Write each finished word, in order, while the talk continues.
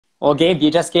Well, Gabe, you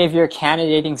just gave your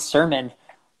candidating sermon.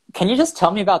 Can you just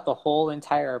tell me about the whole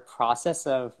entire process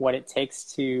of what it takes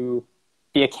to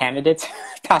be a candidate,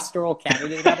 pastoral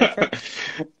candidate at a church?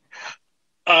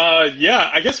 Yeah,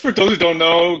 I guess for those who don't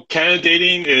know,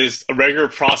 candidating is a regular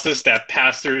process that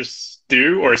pastors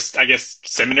do, or I guess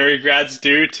seminary grads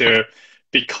do to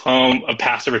become a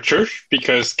pastor of a church,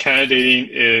 because candidating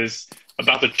is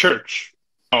about the church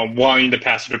wanting the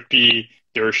pastor to be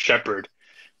their shepherd.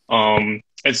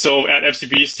 And so at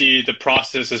FCBC, the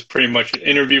process is pretty much an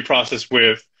interview process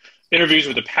with interviews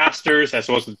with the pastors as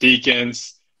well as the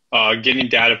deacons, getting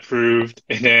that approved,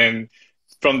 and then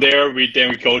from there we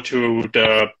go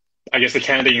to I guess the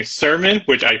candidating sermon,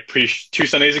 which I preached 2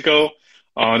 Sundays ago.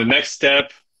 The next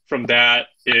step from that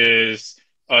is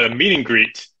a meet and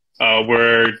greet,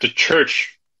 where the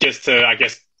church gets to, I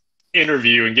guess,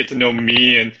 interview and get to know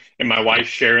me and my wife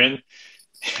Sharon.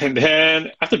 And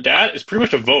then after that, it's pretty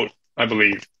much a vote, I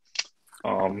believe.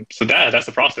 So that's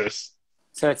the process.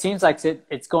 So it seems like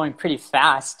it's going pretty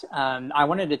fast. I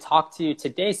wanted to talk to you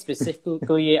today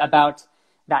specifically about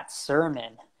that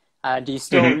sermon. Do you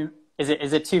still, is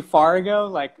it too far ago,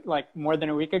 like more than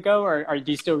a week ago, or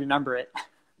do you still remember it?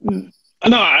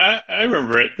 No, I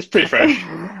remember it. It's pretty fresh.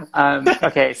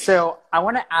 Okay, so I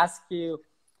want to ask you,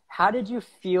 how did you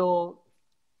feel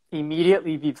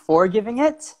immediately before giving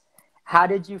it? How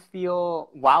did you feel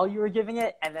while you were giving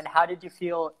it? And then how did you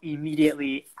feel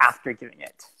immediately after giving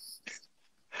it?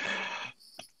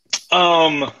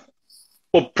 Well,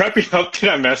 prepping up to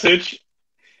that message,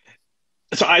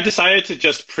 so I decided to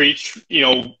just preach,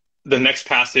 the next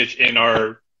passage in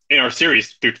our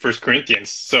series through First Corinthians.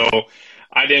 So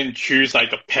I didn't choose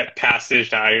like a pet passage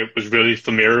that I was really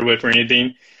familiar with or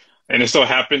anything. And it so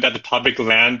happened that the topic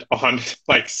landed on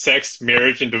like sex,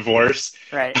 marriage, and divorce.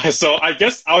 Right. So I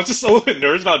guess I was just a little bit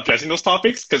nervous about addressing those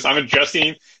topics because I'm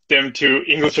addressing them to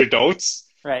English adults,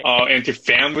 Right. And to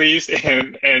families,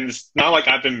 and it's not like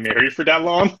I've been married for that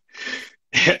long.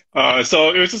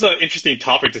 So it was just an interesting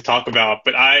topic to talk about.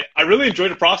 But I really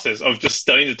enjoyed the process of just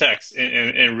studying the text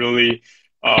and really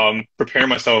preparing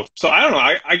myself. So I don't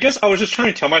know. I guess I was just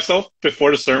trying to tell myself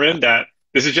before the sermon that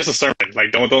this is just a sermon.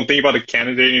 Like, don't think about the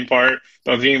candidating part.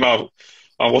 Don't think about,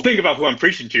 think about who I'm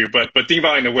preaching to, but think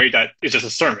about it in a way that it's just a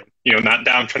sermon. Not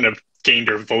that I'm trying to gain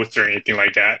their votes or anything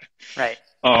like that. Right.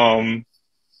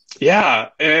 Yeah.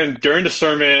 And during the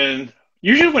sermon,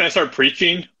 usually when I start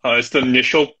preaching, it's the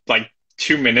initial like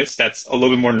 2 minutes that's a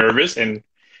little bit more nervous, and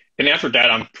after that,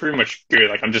 I'm pretty much good.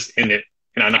 Like I'm just in it,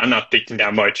 and I'm not thinking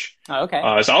that much. Oh, okay.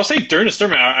 So I'll say during the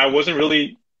sermon, I wasn't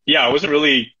really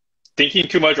thinking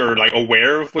too much or like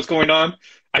aware of what's going on.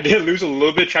 I did lose a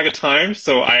little bit track of time,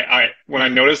 so I when I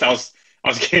noticed I was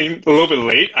getting a little bit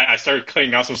late, I started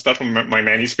cutting out some stuff from my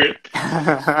manuscript,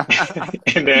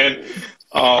 and then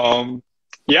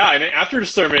yeah, and then after the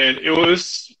sermon, it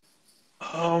was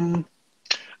I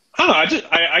don't know.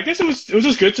 I guess it was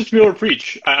just good to be able to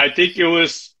preach. I think it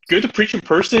was good to preach in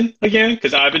person again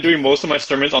because I've been doing most of my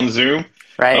sermons on Zoom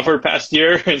Right. for the past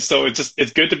year, and so it's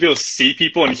good to be able to see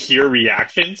people and hear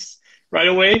reactions right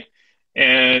away.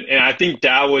 And I think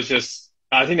that was just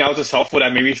helpful.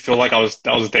 That made me feel like I was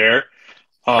there.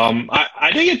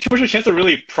 I didn't get too much of a chance to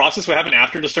really process what happened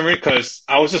after the sermon because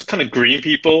I was just kind of greeting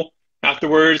people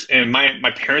afterwards, and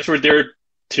my parents were there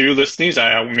too listening. So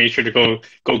I made sure to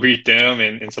go greet them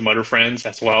and some other friends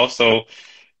as well. So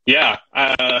yeah,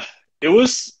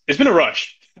 it's been a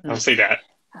rush. I'll say that.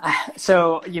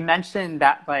 So you mentioned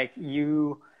that like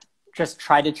you just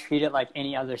try to treat it like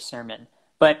any other sermon,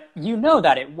 but you know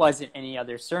that it wasn't any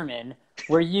other sermon.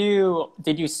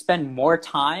 Did you spend more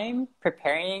time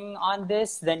preparing on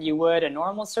this than you would a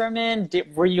normal sermon?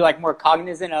 Were you like more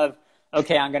cognizant of,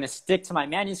 okay, I'm going to stick to my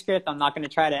manuscript, I'm not going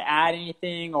to try to add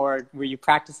anything, or were you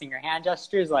practicing your hand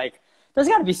gestures? Like, there's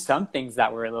got to be some things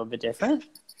that were a little bit different.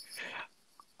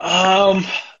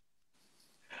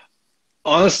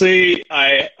 Honestly,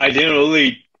 I didn't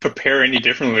really prepare any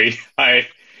differently.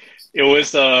 It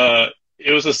was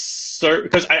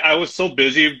because I was so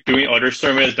busy doing other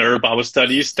sermons and other Bible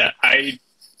studies that I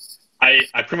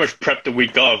pretty much prepped the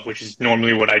week of, which is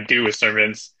normally what I do with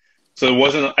sermons. So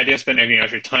I didn't spend any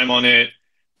extra time on it.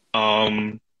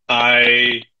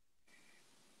 I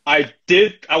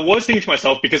was thinking to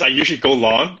myself, because I usually go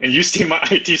long, and you see my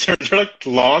IT sermons are like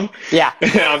long. Yeah.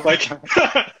 And I'm like,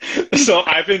 so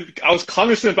I was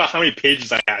cognizant about how many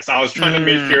pages I had. So I was trying to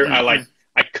make sure I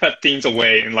cut things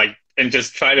away and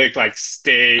just try to like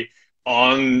stay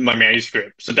on my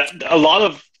manuscript. So that a lot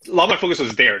of my focus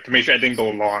was there to make sure I didn't go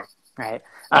long. Right.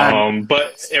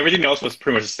 But everything else was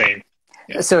pretty much the same.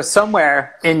 So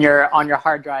somewhere in your on your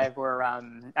hard drive, or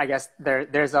I guess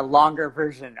there's a longer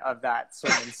version of that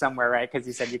sermon somewhere, right? Because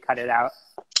you said you cut it out.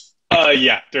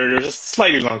 Yeah, there's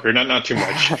slightly longer, not too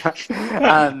much.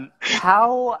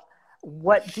 How?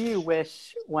 What do you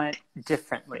wish went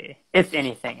differently, if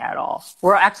anything at all?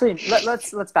 Or actually,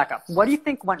 let's back up. What do you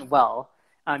think went well?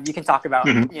 You can talk about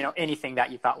Mhm. anything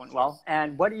that you thought went well,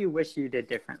 and what do you wish you did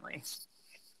differently?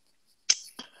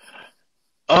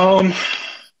 Um,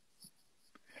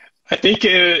 I think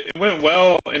it went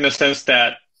well in the sense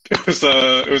that it was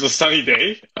a sunny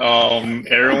day.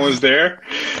 Everyone was there,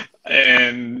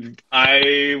 and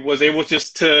I was able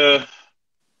just to.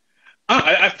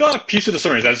 I felt like peace with the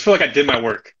sermons. I just feel like I did my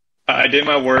work. I did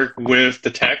my work with the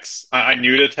text. I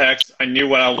knew the text. I knew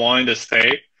what I wanted to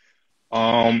say.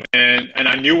 And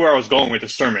I knew where I was going with the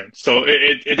sermon. So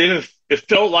it didn't. It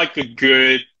felt like a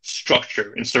good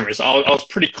structure in sermons. I was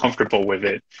pretty comfortable with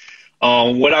it.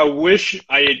 What I wish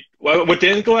what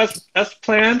didn't go as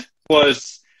planned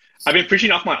was I've been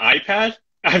preaching off my iPad.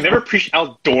 I've never preached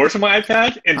outdoors on my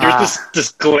iPad, and there's this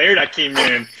glare that came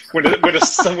in when the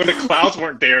sun, when the clouds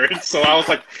weren't there, and so I was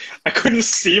like, I couldn't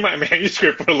see my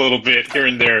manuscript for a little bit here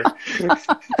and there.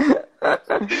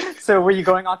 So were you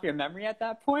going off your memory at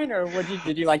that point, or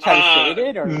did you like try to shade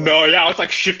it, or No, yeah, I was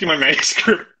like shifting my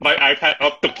manuscript, my iPad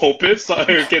up the pulpit so I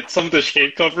could get some of the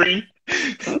shade covering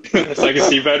so I could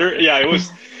see better. Yeah, it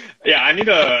was. Yeah, I need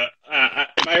to.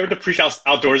 If I were to preach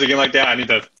outdoors again like that, I need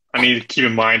to keep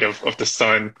in mind of the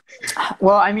sun.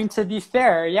 Well, I mean, to be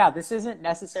fair, yeah, this isn't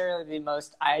necessarily the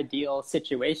most ideal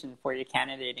situation for your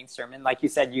candidating sermon. Like you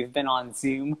said, you've been on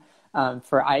Zoom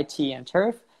for IT and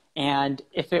Turf. And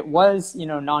if it was,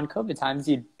 non-COVID times,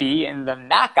 you'd be in the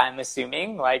Mac, I'm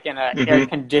assuming, like in an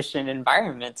air-conditioned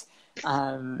environment.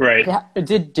 Right. Yeah,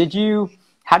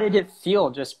 how did it feel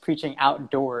just preaching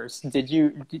outdoors? Did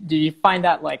you find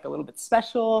that like a little bit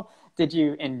special? Did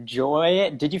you enjoy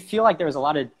it? Did you feel like there was a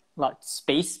lot of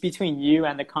space between you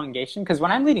and the congregation? Because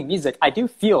when I'm leading music, I do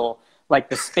feel like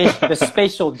the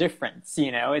spatial difference.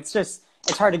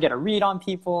 It's hard to get a read on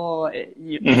people.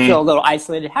 You feel a little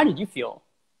isolated. How did you feel?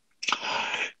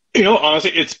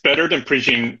 Honestly, it's better than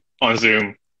preaching on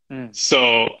Zoom.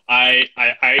 So I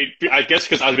guess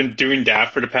because I've been doing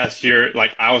that for the past year,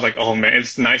 like I was like, oh man,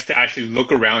 it's nice to actually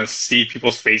look around and see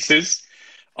people's faces,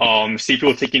 see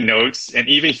people taking notes, and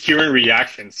even hearing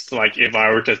reactions. Like if I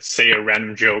were to say a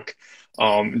random joke,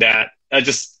 that I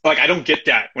just like I don't get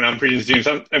that when I'm preaching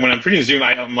Zoom. And when I'm preaching Zoom,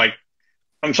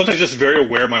 I'm sometimes just very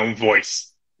aware of my own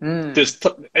voice. This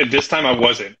time I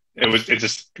wasn't. It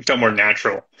just felt more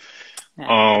natural.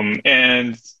 Yeah.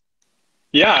 And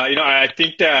yeah, I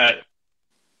think that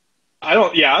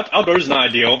outdoors is not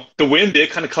ideal. The wind did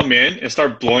kind of come in and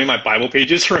start blowing my Bible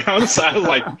pages around. So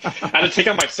I had to take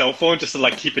out my cell phone just to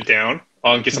like keep it down,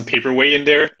 get some paperweight in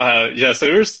there. So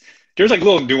there's like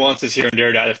little nuances here and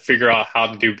there that I had to figure out how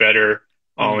to do better,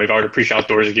 if I were to preach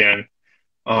outdoors again.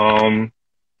 But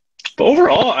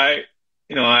overall, I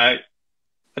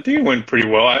think it went pretty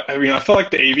well. I mean, I felt like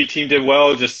the AV team did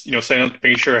well, just, setting up,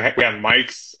 making sure we had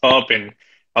mics up and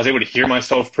I was able to hear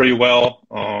myself pretty well.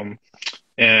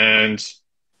 And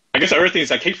I guess the other thing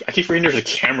is I keep forgetting there's a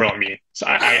camera on me. So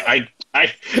I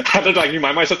have to like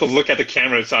remind myself to look at the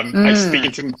camera. So I'm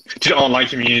speaking to the online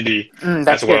community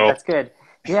that's as well. Good, that's good.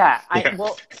 Yeah.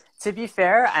 Well, to be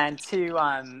fair and to,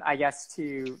 I guess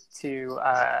to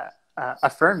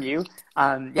affirm you,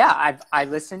 I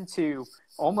listened to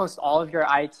almost all of your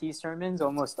IT sermons,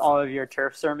 almost all of your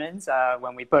Turf sermons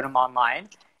when we put them online.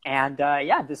 And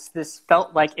this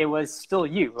felt like it was still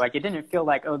you. Like it didn't feel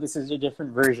like, oh, this is a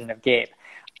different version of Gabe.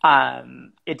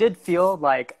 It did feel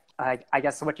like, I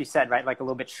guess what you said, right? Like a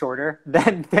little bit shorter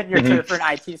than your Turf and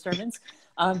IT sermons.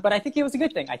 But I think it was a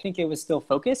good thing. I think it was still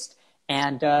focused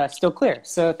and still clear.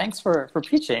 So thanks for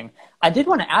preaching. I did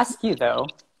want to ask you though,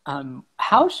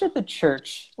 how should the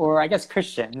church, or I guess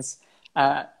Christians,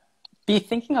 be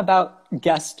thinking about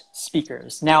guest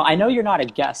speakers? Now, I know you're not a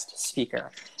guest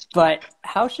speaker, but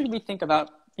how should we think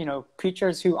about,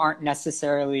 preachers who aren't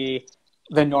necessarily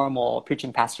the normal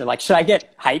preaching pastor? Like, should I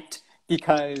get hyped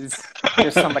because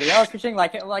there's somebody else preaching?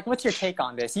 Like, what's your take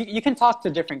on this? You can talk to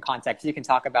different contexts. You can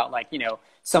talk about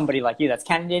somebody like you that's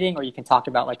candidating, or you can talk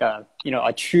about like a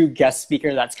true guest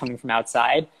speaker that's coming from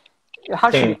outside.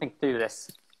 How should we think through this?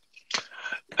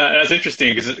 That's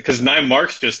interesting because Nine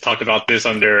Marks just talked about this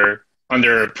on their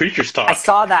Preacher's Talk. I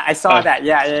saw that.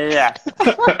 Yeah.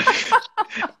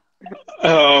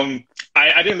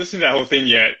 I didn't listen to that whole thing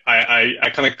yet. I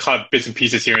kind of caught bits and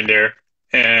pieces here and there.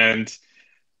 And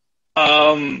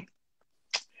I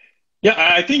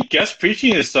think guest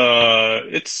preaching is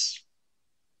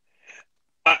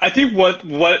I think what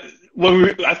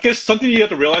I guess something you have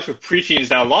to realize with preaching is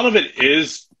that a lot of it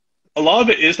is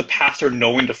the pastor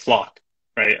knowing the flock,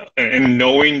 right? And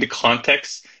knowing the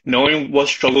context, knowing what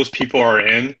struggles people are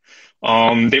in.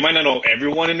 They might not know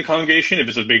everyone in the congregation if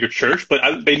it's a bigger church,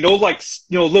 but they know like,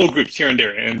 little groups here and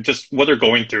there and just what they're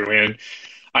going through. And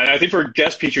I think for a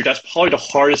guest preacher, that's probably the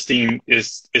hardest thing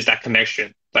is that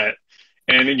connection.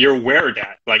 And you're aware of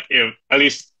that. Like if at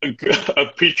least a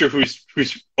preacher who's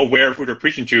aware of who they're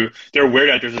preaching to, they're aware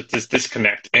that there's this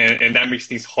disconnect, and that makes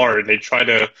things hard. They try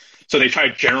to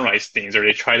generalize things, or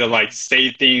they try to like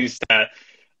say things that,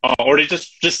 or they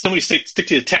just simply stick to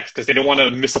the text because they don't want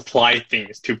to misapply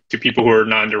things to people who are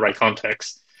not in the right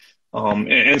context.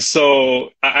 And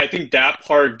so I think that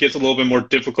part gets a little bit more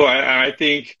difficult. I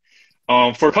think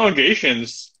for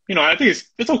congregations, I think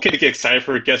it's okay to get excited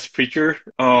for a guest preacher.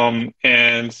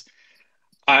 And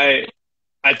I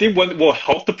think what will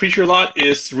help the preacher a lot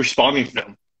is responding to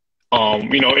them.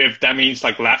 If that means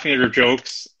like laughing at their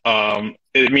jokes,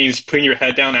 it means putting your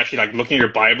head down, actually like looking at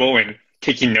your Bible and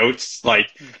taking notes. Like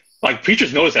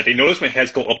preachers notice that. They notice when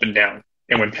heads go up and down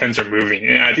and when pens are moving.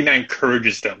 And I think that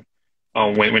encourages them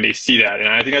when they see that. And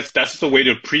I think that's just a way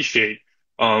to appreciate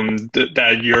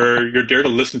that you're there to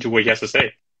listen to what he has to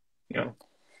say.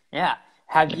 Yeah.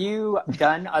 Have you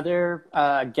done other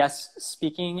guest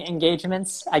speaking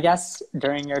engagements, I guess,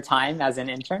 during your time as an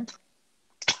intern?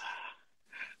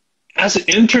 As an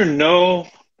intern, no.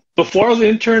 Before I was an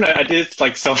intern, I did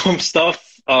like some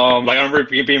stuff. Like I remember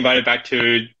being invited back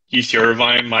to UC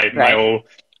Irvine, my old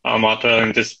mater,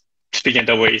 and just speaking at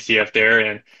WACF there.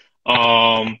 And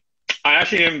I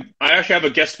actually have a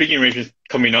guest speaking arrangement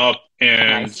coming up,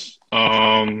 and nice.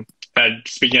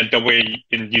 Speaking at WA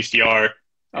in UCR.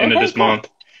 End of this month.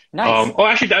 Nice.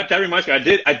 Actually, that reminds me.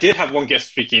 I did have one guest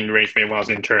speaking arrangement when I was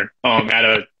an intern. At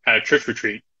a church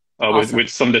retreat awesome. with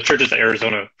some of the churches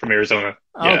from Arizona.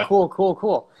 Oh, yeah.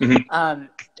 Cool. Mm-hmm.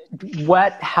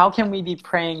 How can we be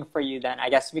praying for you then? I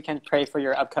guess we can pray for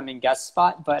your upcoming guest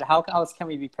spot, but how else can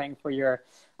we be praying for your,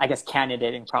 I guess,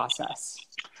 candidating process?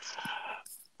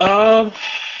 I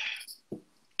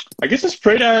guess just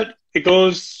pray that it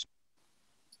goes.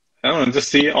 I don't know, just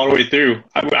see it all the way through.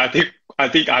 I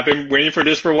think I've been waiting for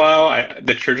this for a while.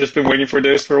 The church has been waiting for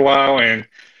this for a while, and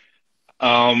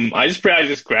I just pray I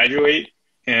just graduate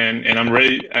and I'm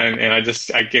ready, and I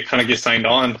get signed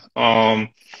on.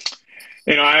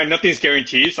 Nothing's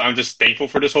guaranteed, so I'm just thankful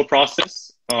for this whole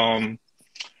process. But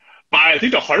I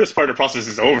think the hardest part of the process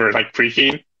is over, like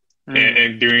preaching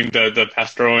and doing the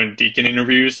pastoral and deacon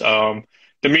interviews.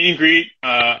 The meet and greet,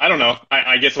 I don't know.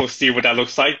 I guess we'll see what that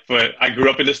looks like. But I grew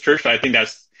up in this church, so I think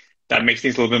that makes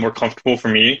things a little bit more comfortable for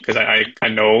me because I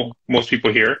know most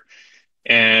people here.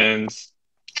 And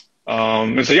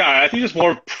so, yeah, I think it's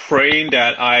more praying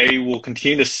that I will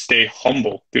continue to stay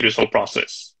humble through this whole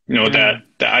process. That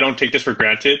I don't take this for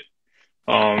granted.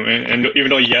 And even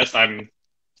though, yes, I'm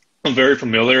very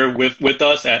familiar with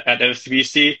us at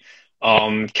FCBC,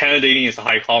 candidating is a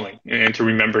high calling, and to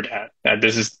remember that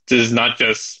this is not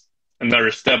just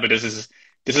another step, but this is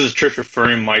a church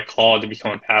affirming my call to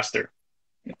become a pastor.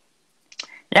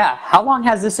 Yeah. How long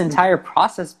has this entire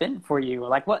process been for you?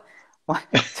 Like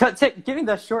giving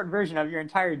the short version of your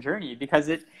entire journey, because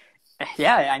the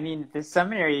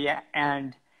seminary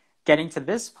and getting to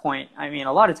this point, a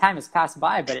lot of time has passed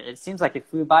by, but it seems like it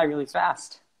flew by really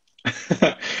fast.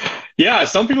 Yeah,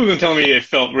 some people have been telling me it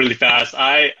felt really fast.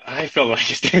 I felt like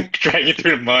it's dragging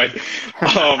through the mud.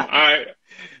 I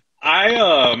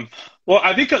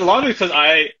think a lot of it because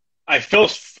I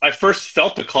first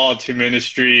felt the call to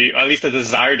ministry, or at least a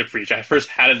desire to preach. I first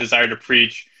had a desire to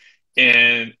preach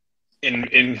in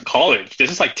college.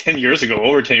 This is like 10 years ago,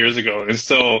 over 10 years ago. And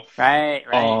so, right.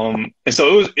 And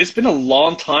so it's been a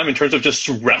long time in terms of just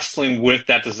wrestling with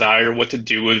that desire, what to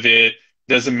do with it.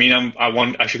 Doesn't mean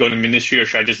I should go to ministry, or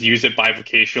should I just use it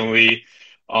bivocationally?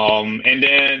 And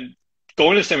then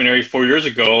going to seminary 4 years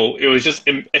ago,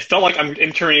 it felt like I'm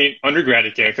entering undergrad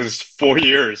again because it's 4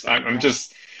 years. I'm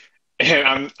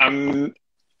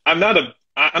not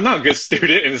a good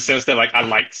student in the sense that like I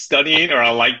like studying, or I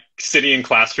like sitting in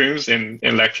classrooms and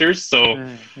lectures. So,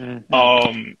 and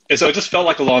so it just felt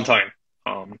like a long time.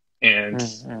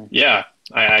 Yeah,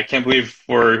 I can't believe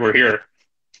we're here.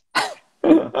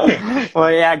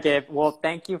 Well, yeah, Gabe. Well,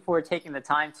 thank you for taking the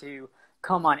time to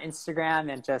come on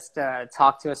Instagram and just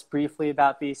talk to us briefly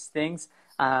about these things.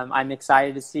 I'm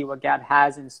excited to see what God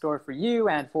has in store for you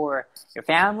and for your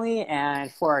family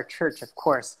and for our church, of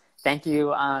course. Thank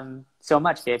you so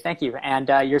much, Gabe. Thank you. And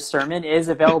your sermon is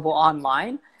available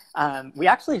online. We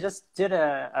actually just did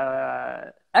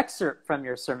a excerpt from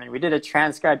your sermon. We did a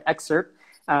transcribed excerpt.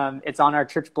 It's on our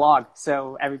church blog,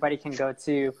 so everybody can go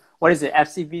to what is it?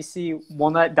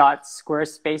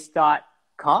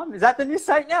 fcbcwalnut.squarespace.com? Is that the new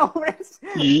site now?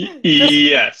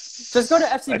 Yes. Just go to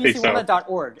I think so.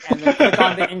 fcbcwalnut.org and then click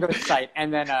on the English site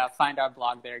and then find our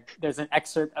blog there. There's an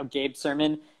excerpt of Gabe's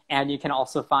sermon, and you can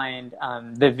also find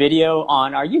the video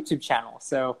on our YouTube channel.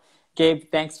 So, Gabe,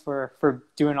 thanks for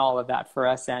doing all of that for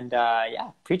us and,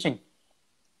 preaching.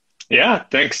 Yeah,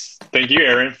 thanks. Thank you,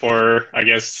 Aaron, for, I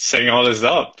guess, setting all this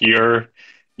up.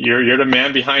 You're the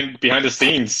man behind the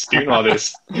scenes doing all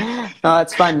this. No,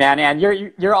 it's fun, man. And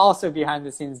you're also behind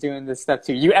the scenes doing this stuff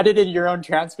too. You edited your own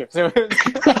transcript. So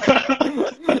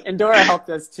Endora helped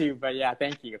us too, but yeah,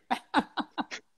 thank you.